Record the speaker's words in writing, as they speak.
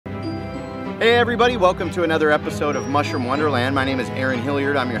Hey everybody, welcome to another episode of Mushroom Wonderland. My name is Aaron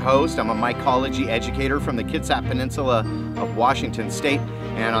Hilliard, I'm your host. I'm a mycology educator from the Kitsap Peninsula of Washington State.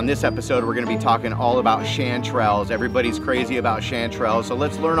 And on this episode, we're gonna be talking all about chanterelles. Everybody's crazy about chanterelles, so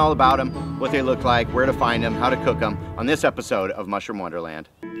let's learn all about them, what they look like, where to find them, how to cook them, on this episode of Mushroom Wonderland.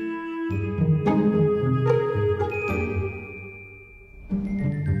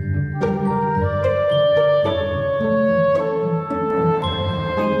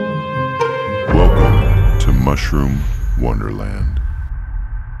 Mushroom Wonderland.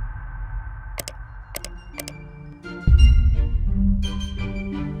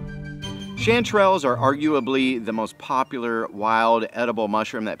 Chanterelles are arguably the most popular wild edible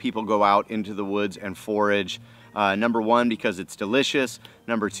mushroom that people go out into the woods and forage. Number one, because it's delicious.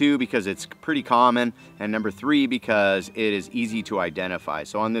 Number two, because it's pretty common. And number three, because it is easy to identify.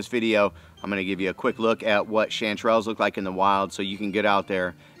 So on this video, I'm gonna give you a quick look at what chanterelles look like in the wild so you can get out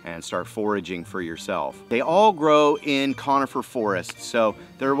there and start foraging for yourself. They all grow in conifer forests, so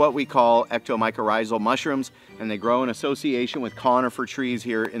they're what we call ectomycorrhizal mushrooms, and they grow in association with conifer trees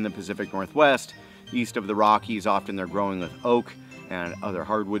here in the Pacific Northwest. East of the Rockies, often they're growing with oak and other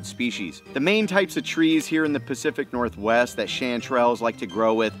hardwood species. The main types of trees here in the Pacific Northwest that chanterelles like to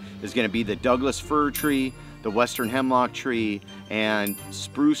grow with is going to be the Douglas fir tree, the western hemlock tree, and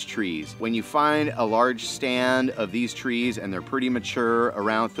spruce trees. When you find a large stand of these trees and they're pretty mature,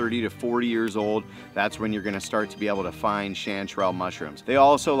 around 30 to 40 years old, that's when you're gonna start to be able to find chanterelle mushrooms. They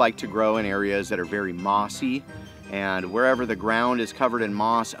also like to grow in areas that are very mossy, and wherever the ground is covered in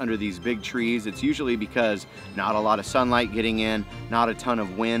moss under these big trees, it's usually because not a lot of sunlight getting in, not a ton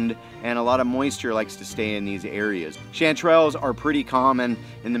of wind, and a lot of moisture likes to stay in these areas. Chanterelles are pretty common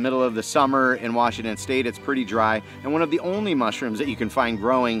in the middle of the summer in Washington State. It's pretty dry, and one of the only mushrooms that you can find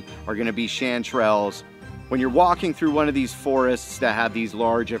growing are gonna be chanterelles. When you're walking through one of these forests that have these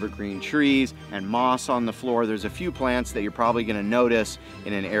large evergreen trees and moss on the floor, there's a few plants that you're probably gonna notice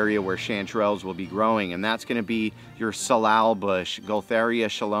in an area where chanterelles will be growing, and that's gonna be your salal bush, Gualtheria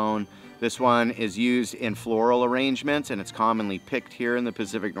chalone. This one is used in floral arrangements, and it's commonly picked here in the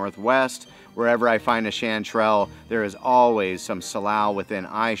Pacific Northwest. Wherever I find a chanterelle, there is always some salal within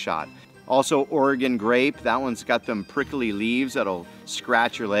eyeshot. Also Oregon grape, that one's got them prickly leaves that'll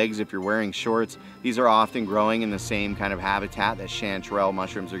scratch your legs if you're wearing shorts. These are often growing in the same kind of habitat that chanterelle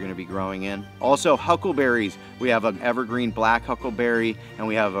mushrooms are going to be growing in. Also huckleberries, we have an evergreen black huckleberry and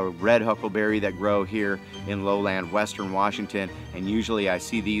we have a red huckleberry that grow here in lowland western Washington, and usually I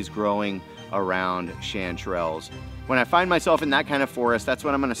see these growing around chanterelles. When I find myself in that kind of forest, that's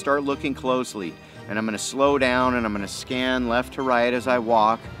when I'm going to start looking closely, and I'm going to slow down and I'm going to scan left to right as I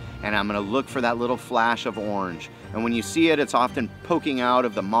walk, and I'm gonna look for that little flash of orange. And when you see it, it's often poking out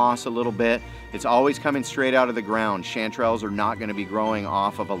of the moss a little bit. It's always coming straight out of the ground. Chanterelles are not gonna be growing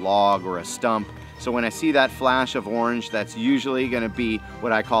off of a log or a stump. So when I see that flash of orange, that's usually gonna be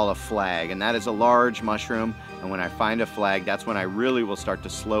what I call a flag, and that is a large mushroom. And when I find a flag, that's when I really will start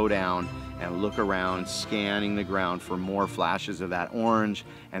to slow down and look around, scanning the ground for more flashes of that orange.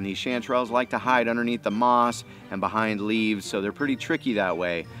 And these chanterelles like to hide underneath the moss and behind leaves, so they're pretty tricky that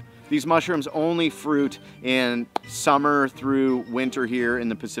way. These mushrooms only fruit in summer through winter here in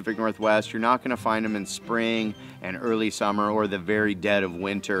the Pacific Northwest. You're not gonna find them in spring and early summer or the very dead of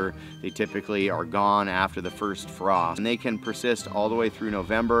winter. They typically are gone after the first frost. And they can persist all the way through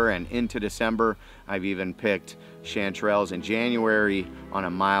November and into December. I've even picked chanterelles in January on a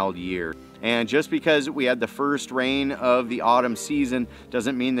mild year. And just because we had the first rain of the autumn season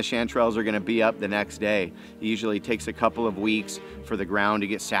doesn't mean the chanterelles are gonna be up the next day. It usually takes a couple of weeks for the ground to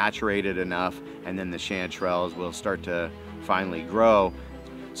get saturated enough, and then the chanterelles will start to finally grow.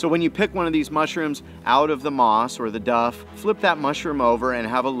 So when you pick one of these mushrooms out of the moss or the duff, flip that mushroom over and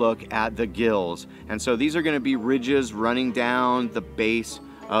have a look at the gills. And so these are gonna be ridges running down the base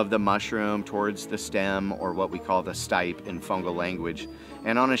of the mushroom towards the stem, or what we call the stipe in fungal language.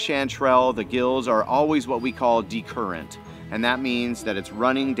 And on a chanterelle, the gills are always what we call decurrent. And that means that it's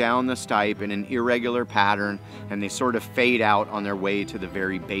running down the stipe in an irregular pattern, and they sort of fade out on their way to the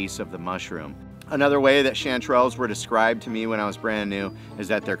very base of the mushroom. Another way that chanterelles were described to me when I was brand new is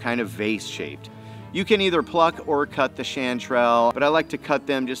that they're kind of vase-shaped. You can either pluck or cut the chanterelle, but I like to cut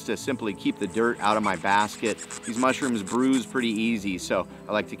them just to simply keep the dirt out of my basket. These mushrooms bruise pretty easy, so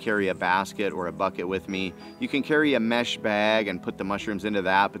I like to carry a basket or a bucket with me. You can carry a mesh bag and put the mushrooms into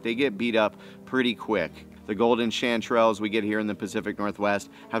that, but they get beat up pretty quick. The golden chanterelles we get here in the Pacific Northwest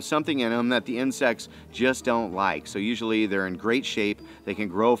have something in them that the insects just don't like. So usually they're in great shape, they can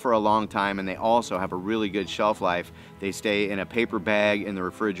grow for a long time, and they also have a really good shelf life. They stay in a paper bag in the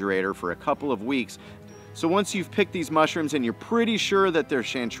refrigerator for a couple of weeks. So once you've picked these mushrooms and you're pretty sure that they're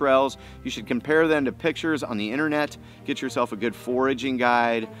chanterelles, you should compare them to pictures on the internet, get yourself a good foraging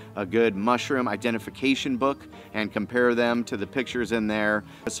guide, a good mushroom identification book, and compare them to the pictures in there.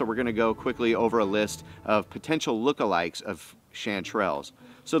 So we're gonna go quickly over a list of potential lookalikes of chanterelles.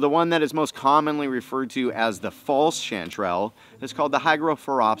 So the one that is most commonly referred to as the false chanterelle is called the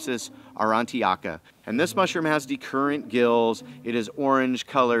Hygrophorapsis aurantiaca. And this mushroom has decurrent gills, it is orange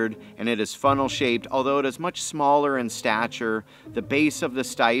colored, and it is funnel shaped. Although it is much smaller in stature, the base of the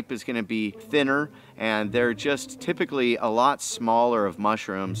stipe is going to be thinner, and they're just typically a lot smaller of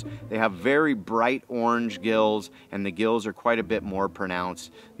mushrooms. They have very bright orange gills, and the gills are quite a bit more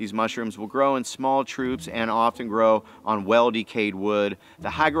pronounced. These mushrooms will grow in small troops and often grow on well-decayed wood. The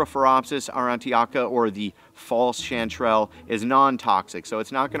Hygrophorapsis aurantiaca, or the false chanterelle, is non-toxic, so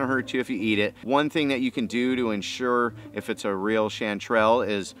it's not going to hurt you if you eat it. One thing that you can do to ensure if it's a real chanterelle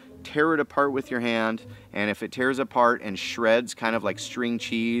is tear it apart with your hand, and if it tears apart and shreds kind of like string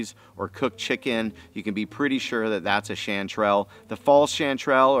cheese or cooked chicken, you can be pretty sure that that's a chanterelle. The false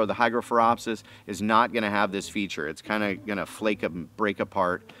chanterelle, or the Hygrophorapsis, is not going to have this feature. It's kind of going to flake and break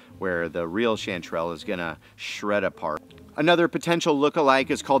apart, where the real chanterelle is going to shred apart. Another potential lookalike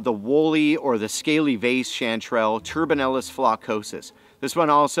is called the woolly or the scaly vase chanterelle, Turbinellus floccosus. This one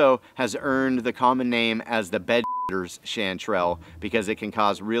also has earned the common name as the bed's chanterelle because it can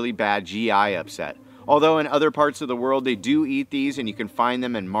cause really bad GI upset. Although in other parts of the world they do eat these, and you can find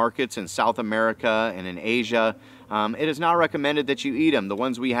them in markets in South America and in Asia, it is not recommended that you eat them. The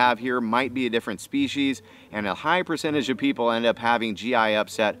ones we have here might be a different species, and a high percentage of people end up having GI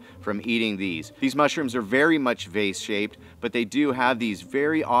upset from eating these. These mushrooms are very much vase shaped, but they do have these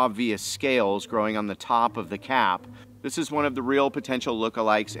very obvious scales growing on the top of the cap. This is one of the real potential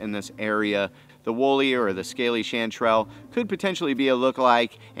lookalikes in this area. The woolly or the scaly chanterelle could potentially be a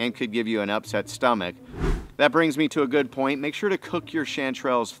lookalike and could give you an upset stomach. That brings me to a good point. Make sure to cook your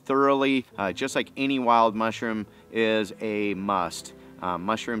chanterelles thoroughly, just like any wild mushroom is a must.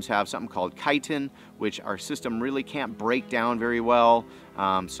 Mushrooms have something called chitin, which our system really can't break down very well.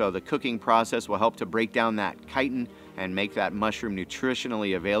 So the cooking process will help to break down that chitin and make that mushroom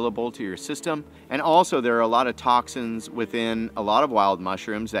nutritionally available to your system. And also there are a lot of toxins within a lot of wild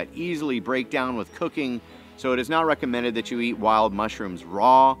mushrooms that easily break down with cooking. So it is not recommended that you eat wild mushrooms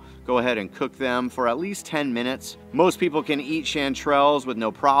raw. Go ahead and cook them for at least 10 minutes. Most people can eat chanterelles with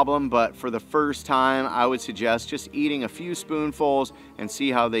no problem, but for the first time, I would suggest just eating a few spoonfuls and see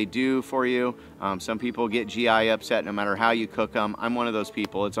how they do for you. Some people get GI upset no matter how you cook them. I'm one of those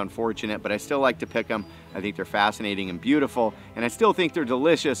people. It's unfortunate, but I still like to pick them. I think they're fascinating and beautiful, and I still think they're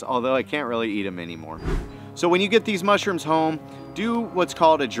delicious, although I can't really eat them anymore. So when you get these mushrooms home, do what's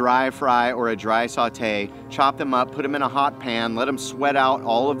called a dry fry or a dry saute. Chop them up, put them in a hot pan, let them sweat out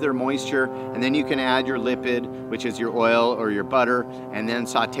all of their moisture, and then you can add your lipid, which is your oil or your butter, and then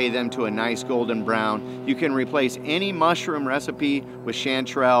saute them to a nice golden brown. You can replace any mushroom recipe with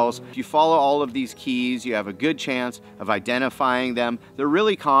chanterelles. If you follow all of these keys, you have a good chance of identifying them. They're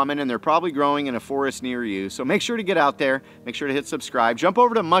really common, and they're probably growing in a forest near you. So make sure to get out there, make sure to hit subscribe. Jump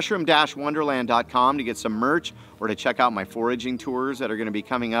over to mushroom-wonderland.com to get some merch or to check out my foraging tours that are going to be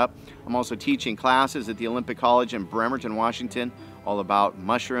coming up. I'm also teaching classes at the Olympic College in Bremerton, Washington, all about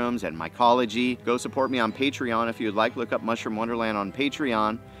mushrooms and mycology. Go support me on Patreon if you'd like. Look up Mushroom Wonderland on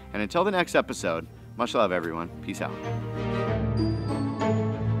Patreon. And until the next episode, much love everyone. Peace out.